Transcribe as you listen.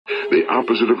The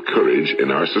opposite of courage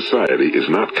in our society is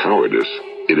not cowardice.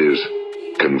 It is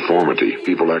conformity.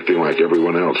 People acting like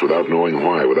everyone else without knowing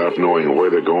why, without knowing where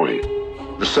they're going.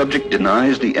 The subject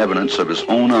denies the evidence of his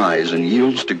own eyes and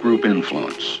yields to group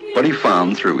influence. But he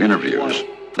found through interviews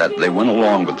that they went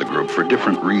along with the group for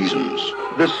different reasons.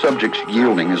 This subject's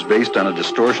yielding is based on a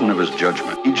distortion of his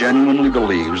judgment. He genuinely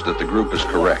believes that the group is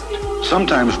correct.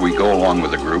 Sometimes we go along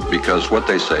with the group because what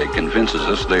they say convinces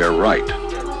us they are right.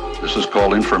 This is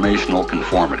called informational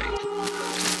conformity.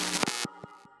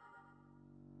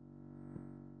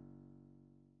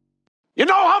 You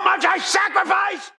know how much I sacrifice?